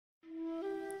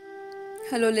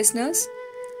Hello listeners,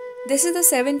 this is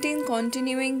the 17th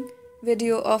continuing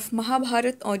video of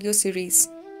Mahabharat audio series.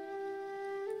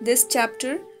 This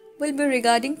chapter will be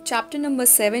regarding chapter number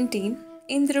 17,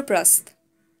 Indraprastha.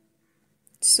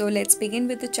 So let's begin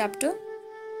with the chapter.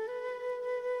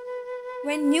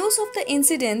 When news of the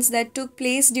incidents that took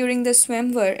place during the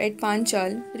Swamvar at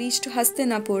Panchal reached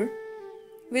Hastinapur,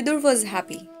 Vidur was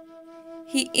happy.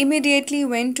 He immediately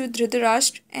went to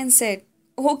Dhritarashtra and said,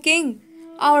 "O king,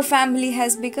 our family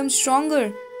has become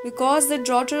stronger because the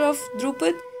daughter of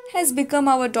Drupad has become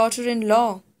our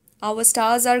daughter-in-law. Our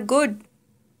stars are good."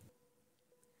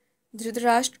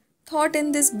 Dhritarashtra thought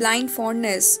in this blind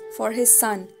fondness for his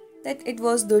son that it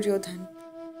was Duryodhan,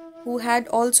 who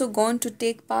had also gone to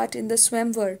take part in the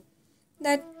Swamvar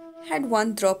that had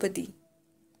won Draupadi.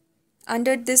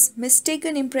 Under this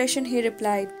mistaken impression he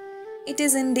replied, "It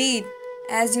is indeed,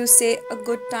 as you say, a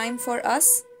good time for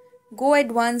us. Go at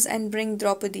once and bring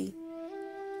Draupadi.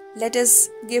 Let us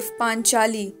give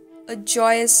Panchali a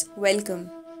joyous welcome."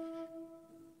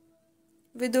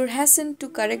 Vidur hastened to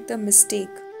correct the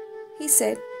mistake. He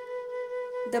said,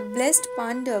 "The blessed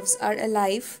Pandavas are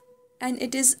alive, and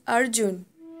it is Arjun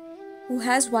who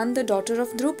has won the daughter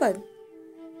of Drupad.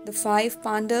 The 5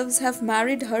 Pandavas have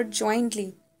married her jointly,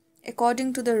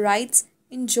 according to the rites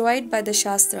enjoined by the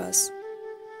Shastras.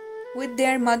 With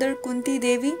their mother Kunti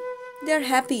Devi, they are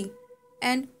happy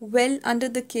and well under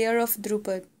the care of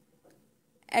Drupad."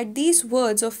 At these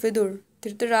words of Vidur,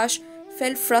 Dhritarashtra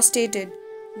felt frustrated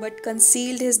but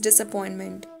concealed his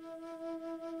disappointment.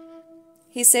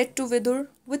 He said to Vidur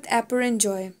with apparent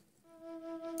joy,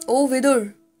 "O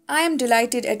Vidur, I am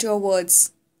delighted at your words.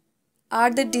 Are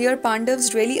the dear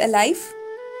Pandavas really alive?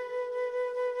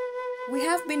 We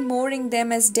have been mourning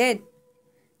them as dead.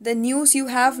 The news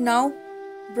you have now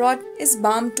brought is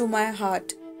balm to my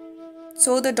heart.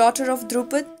 So the daughter of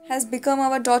Drupad has become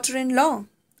our daughter-in-law.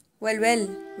 Well,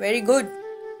 very good."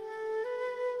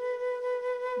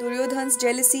 Duryodhan's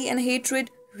jealousy and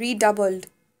hatred redoubled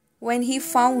when he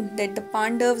found that the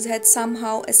Pandavas had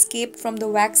somehow escaped from the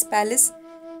wax palace,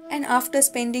 and after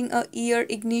spending a year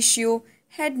initio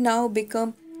had now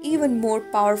become even more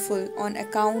powerful on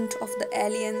account of the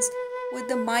alliance with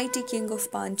the mighty king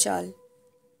of Panchal.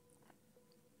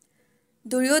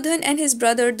 Duryodhan and his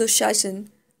brother Dushashan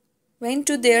went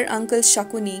to their uncle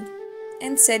Shakuni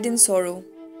and said in sorrow,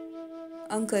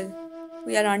 "Uncle,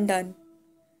 we are undone.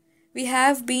 We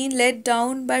have been let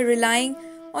down by relying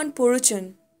on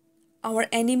Puruchan. Our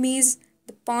enemies,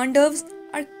 the Pandavas,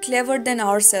 are clever than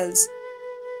ourselves,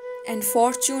 and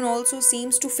fortune also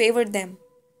seems to favor them.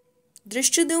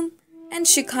 Drishtadum and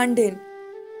Shikhandin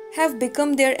have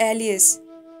become their allies.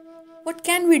 What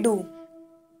can we do?"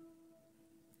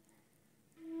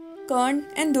 Karna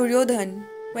and Duryodhan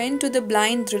went to the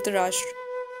blind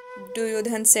Dhritarashtra.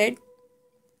 Duryodhan said,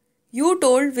 "You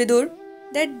told Vidur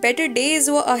that better days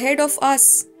were ahead of us.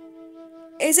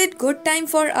 Is it good time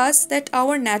for us that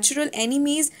our natural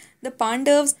enemies, the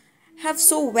Pandavas, have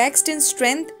so waxed in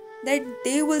strength that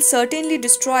they will certainly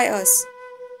destroy us?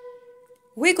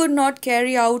 We could not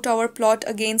carry out our plot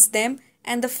against them,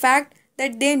 and the fact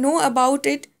that they know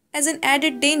about it as an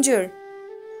added danger.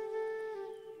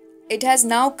 It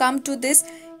has now come to this: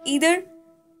 either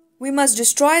we must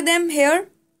destroy them here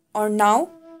or now,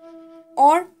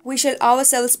 or we shall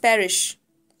ourselves perish.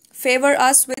 Favor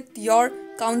us with your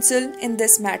counsel in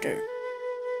this matter."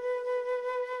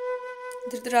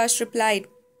 Dhritarashtra replied,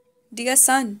 "Dear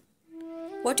son,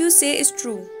 what you say is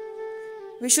true.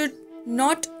 We should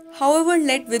not, however,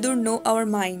 let Vidur know our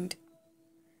mind.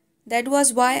 That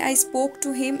was why I spoke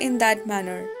to him in that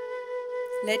manner.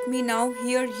 Let me now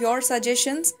hear your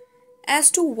suggestions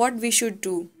as to what we should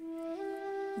do."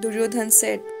 Duryodhan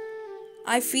said,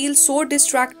 "I feel so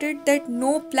distracted that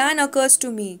no plan occurs to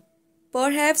me.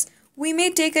 Perhaps we may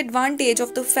take advantage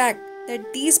of the fact that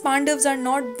these Pandavas are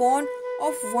not born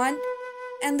of one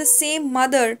and the same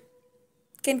mother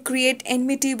can create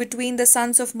enmity between the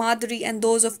sons of Madri and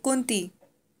those of Kunti.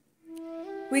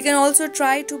 We can also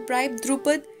try to bribe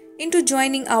Drupad into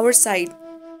joining our side.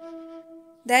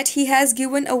 That he has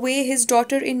given away his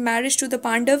daughter in marriage to the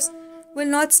Pandavas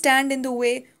will not stand in the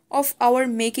way of our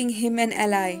making him an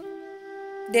ally.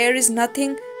 There is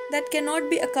nothing that cannot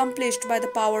be accomplished by the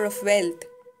power of wealth."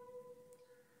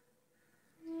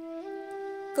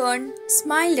 Karna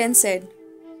smiled and said,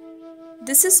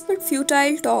 "This is but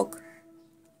futile talk."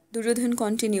 Duryodhan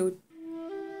continued,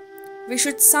 "We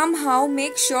should somehow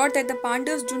make sure that the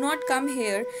Pandavas do not come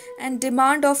here and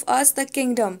demand of us the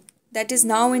kingdom that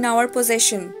is now in our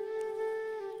possession.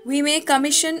 We may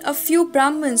commission a few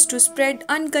Brahmins to spread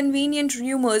inconvenient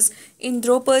rumors in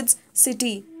Draupad's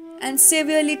city and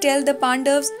severely tell the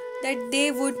Pandavas that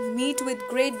they would meet with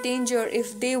great danger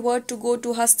if they were to go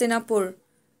to Hastinapur.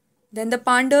 Then the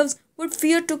Pandavas would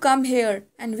fear to come here,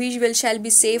 and shall be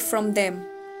safe from them.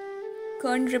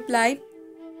 Karna replied,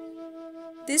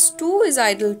 "This too is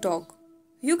idle talk.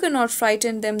 You cannot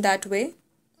frighten them that way."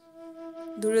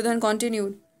 Duryodhan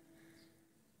continued,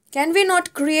 "Can we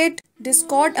not create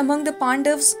discord among the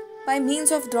Pandavas by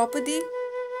means of Draupadi?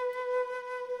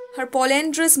 Her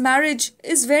polyandrous marriage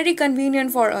is very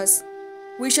convenient for us.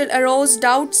 We shall arouse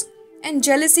doubts and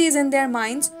jealousies in their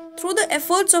minds through the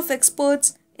efforts of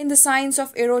experts in the science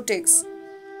of erotics.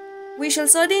 We shall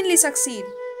certainly succeed.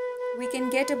 We can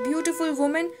get a beautiful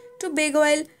woman to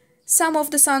beguile some of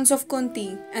the sons of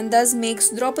Kunti and thus makes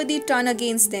Draupadi turn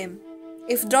against them.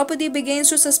 If Draupadi begins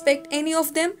to suspect any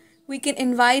of them, we can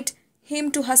invite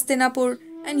him to Hastinapur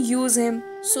and use him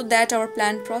so that our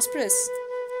plan prospers."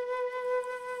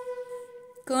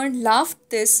 Karna laughed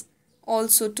this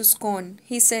also to scorn.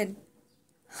 He said,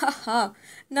 "Ha ha,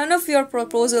 none of your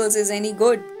proposals is any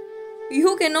good.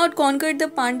 You cannot conquer the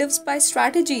Pandavas by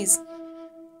strategies.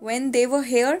 When they were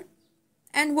here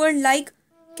and were like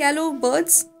callow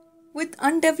birds with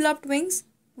undeveloped wings,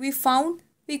 we found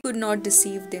we could not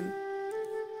deceive them.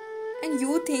 And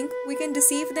you think we can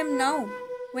deceive them now,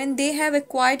 when they have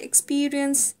acquired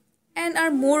experience and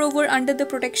are moreover under the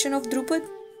protection of Drupad?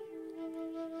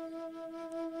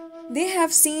 They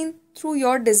have seen through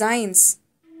your designs.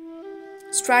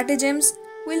 Stratagems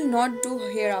will not do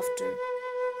hereafter.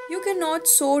 You cannot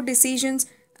sow decisions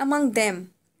among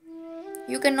them.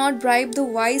 You cannot bribe the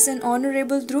wise and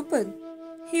honorable Drupad.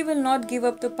 He will not give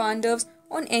up the Pandavas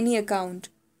on any account.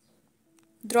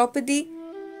 Draupadi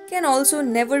can also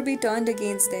never be turned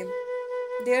against them.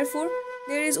 Therefore,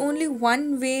 there is only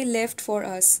one way left for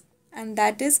us, and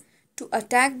that is to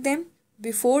attack them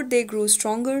before they grow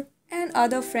stronger and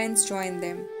other friends join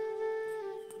them.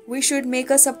 We should make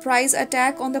a surprise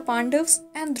attack on the Pandavas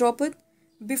and Draupad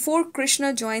before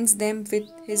Krishna joins them with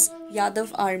his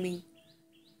Yadav army.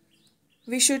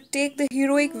 We should take the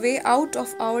heroic way out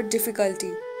of our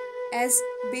difficulty, as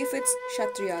befits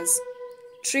Kshatriyas.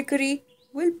 Trickery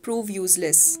will prove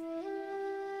useless."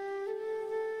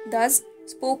 Thus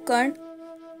spoke Karna.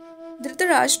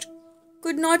 Dhritarashtra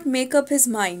could not make up his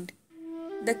mind.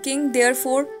 The king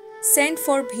therefore sent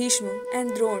for Bhishma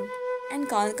and Drona and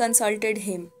consulted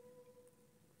him.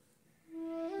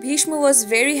 Bhishma was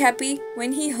very happy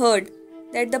when he heard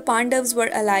that the Pandavas were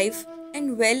alive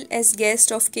and well as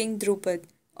guests of King Drupad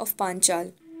of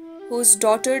Panchal, whose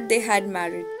daughter they had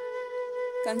married.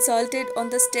 Consulted on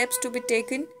the steps to be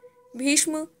taken,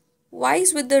 Bhishma,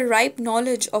 wise with the ripe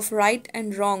knowledge of right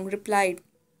and wrong, replied,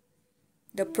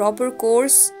 "The proper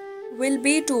course will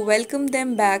be to welcome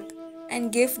them back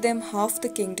and give them half the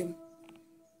kingdom.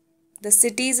 The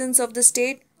citizens of the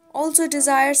state also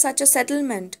desire such a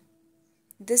settlement.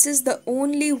 This is the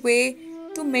only way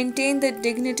to maintain the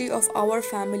dignity of our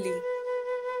family.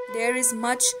 There is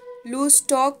much loose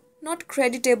talk not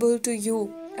creditable to you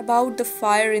about the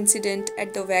fire incident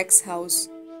at the wax house.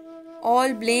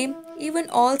 All blame, even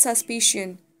all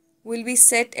suspicion, will be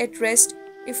set at rest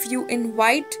if you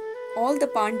invite all the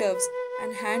Pandavas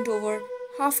and hand over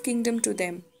half kingdom to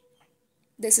them.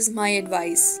 This is my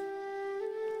advice."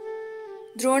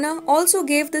 Drona also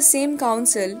gave the same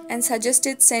counsel and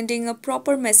suggested sending a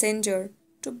proper messenger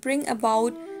to bring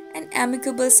about an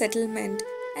amicable settlement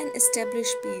and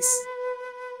establish peace.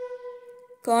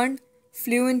 Karna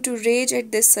flew into rage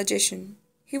at this suggestion.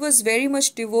 He was very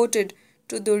much devoted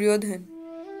to Duryodhan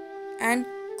and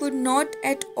could not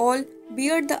at all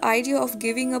bear the idea of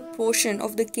giving a portion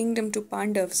of the kingdom to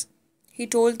Pandavas. He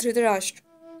told Dhritarashtra,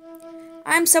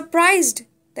 "I am surprised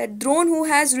that Drona, who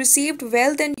has received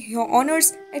wealth and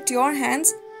honors at your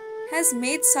hands, has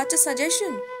made such a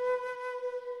suggestion.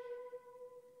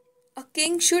 A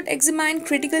king should examine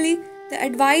critically the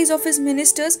advice of his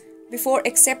ministers before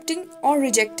accepting or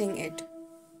rejecting it."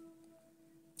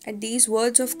 At these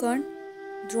words of Karna,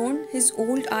 Drona, his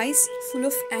old eyes full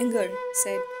of anger,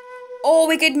 said, "O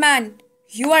wicked man,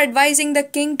 you are advising the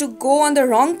king to go on the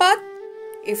wrong path?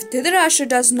 If Dhritarashtra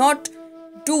does not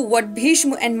do what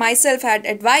Bhishma and myself had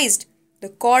advised, the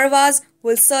Kauravas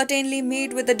will certainly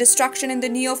meet with the destruction in the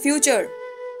near future."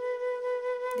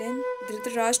 Then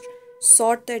Dhritarashtra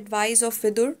sought the advice of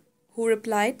Vidur, who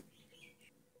replied,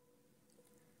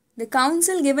 "The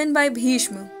counsel given by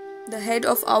Bhishma, the head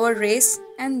of our race,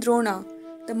 and Drona,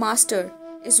 the master,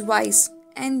 is wise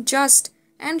and just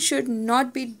and should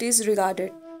not be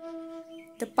disregarded.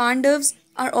 The Pandavas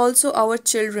are also our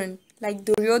children, like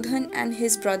Duryodhan and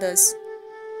his brothers.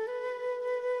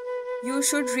 You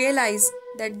should realize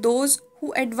that those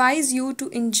who advise you to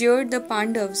injure the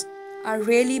Pandavas are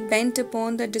really bent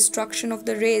upon the destruction of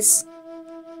the race.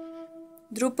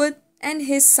 Drupad and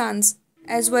his sons,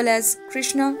 as well as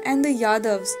Krishna and the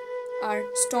Yadavs, are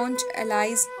staunch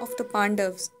allies of the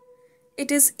Pandavas.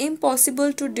 It is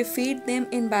impossible to defeat them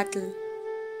in battle.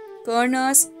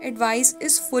 Karna's advice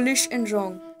is foolish and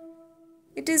wrong.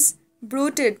 It is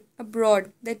bruited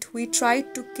abroad that we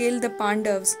tried to kill the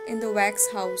Pandavas in the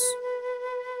wax house.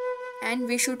 And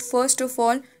we should first of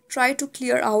all try to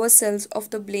clear ourselves of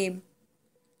the blame.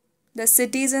 The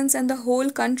citizens and the whole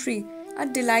country are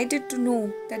delighted to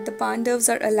know that the Pandavas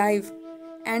are alive,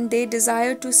 and they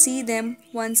desire to see them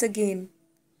once again.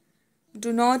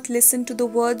 Do not listen to the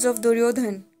words of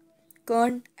Duryodhan.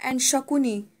 Karna and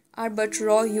Shakuni are but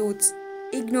raw youths,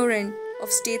 ignorant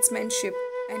of statesmanship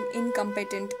and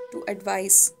incompetent to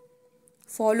advise.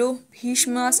 Follow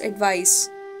Bhishma's advice.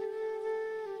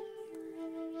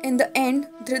 In the end,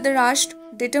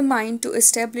 Dhritarashtra determined to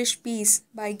establish peace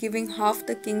by giving half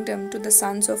the kingdom to the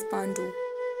sons of Pandu.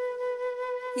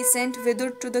 He sent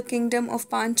Vidur to the kingdom of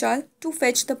Panchal to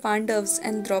fetch the Pandavas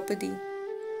and Draupadi.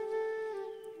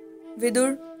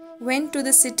 Vidur went to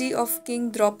the city of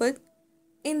King Draupad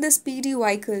in the speedy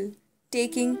vehicle,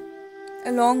 taking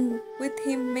along with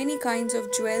him many kinds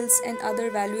of jewels and other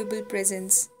valuable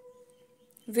presents.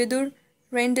 Vidur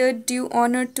rendered due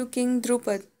honor to King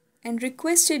Drupad and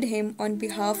requested him on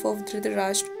behalf of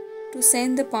Dhritarashtra to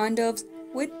send the Pandavas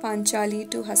with Panchali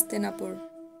to Hastinapur.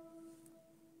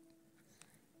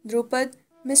 Drupad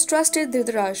mistrusted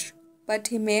Dhritarashtra, but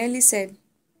he merely said,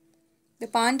 "The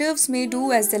Pandavas may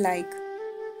do as they like."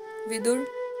 Vidur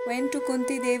went to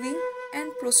Kunti Devi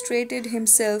and prostrated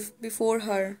himself before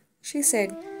her. She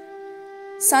said,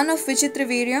 "Son of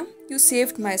Vichitravirya, you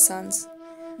saved my sons.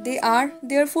 They are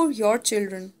therefore your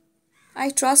children. I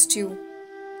trust you.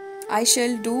 I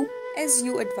shall do as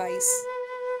you advise."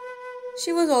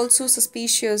 She was also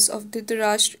suspicious of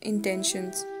Dhritarashtra's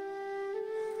intentions.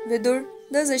 Vidur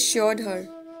thus assured her,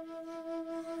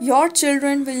 "Your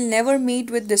children will never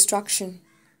meet with destruction.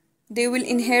 They will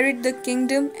inherit the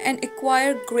kingdom and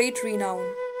acquire great renown.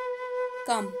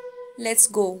 Come, let's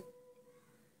go."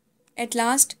 At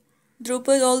last,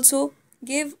 Drupad also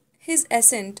gave his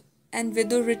assent, and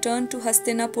Vidur returned to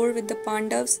Hastinapur with the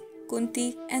Pandavas, Kunti,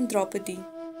 and Draupadi.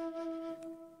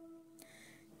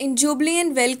 In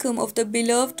jubilant welcome of the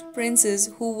beloved princes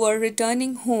who were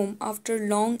returning home after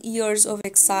long years of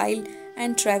exile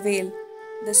and travail,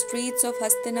 the streets of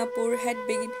Hastinapur had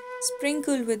been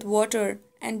sprinkled with water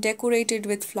and decorated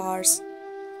with flowers.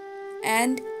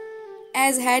 And,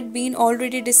 as had been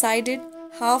already decided,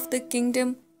 half the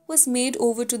kingdom was made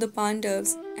over to the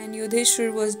Pandavas, and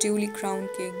Yudhishthira was duly crowned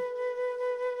king.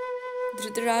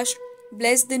 Dhritarashtra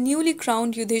blessed the newly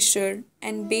crowned Yudhishthira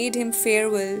and bade him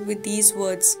farewell with these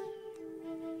words: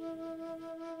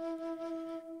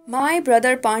 "My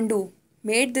brother Pandu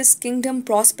made this kingdom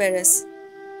prosperous.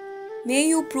 May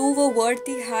you prove a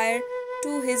worthy heir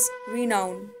to his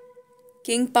renown.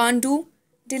 King Pandu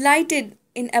delighted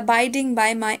in abiding by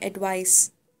my advice.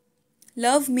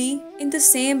 Love me in the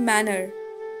same manner.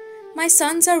 My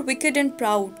sons are wicked and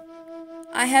proud.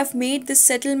 I have made this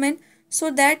settlement so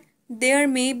that there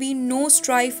may be no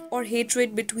strife or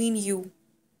hatred between you.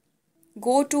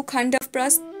 Go to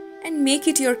Indraprastha and make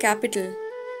it your capital.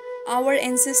 Our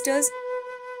ancestors,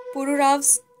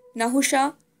 Pururavas,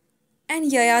 Nahusha,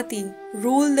 and Yayati,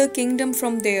 ruled the kingdom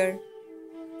from there.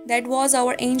 That was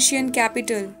our ancient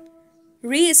capital.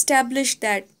 Re-establish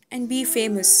that and be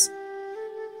famous."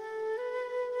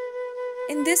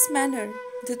 In this manner,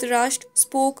 Dhritarashtra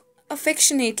spoke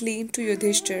affectionately to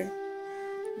Yudhishthira.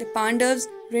 The Pandavas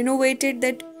renovated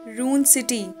that ruined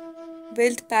city,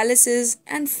 built palaces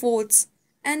and forts,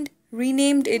 and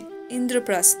renamed it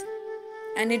Indraprastha.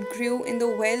 And it grew in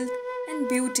the wealth and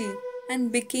beauty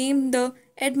and became the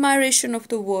admiration of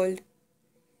the world.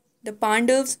 The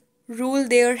Pandavas ruled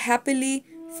there happily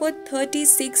for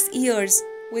 36 years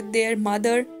with their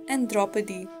mother and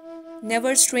Draupadi,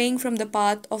 never straying from the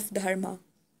path of Dharma.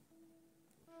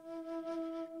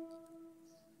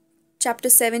 Chapter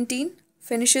 17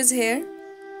 finishes here.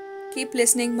 Keep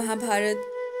listening Mahabharat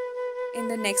in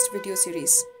the next video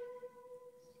series.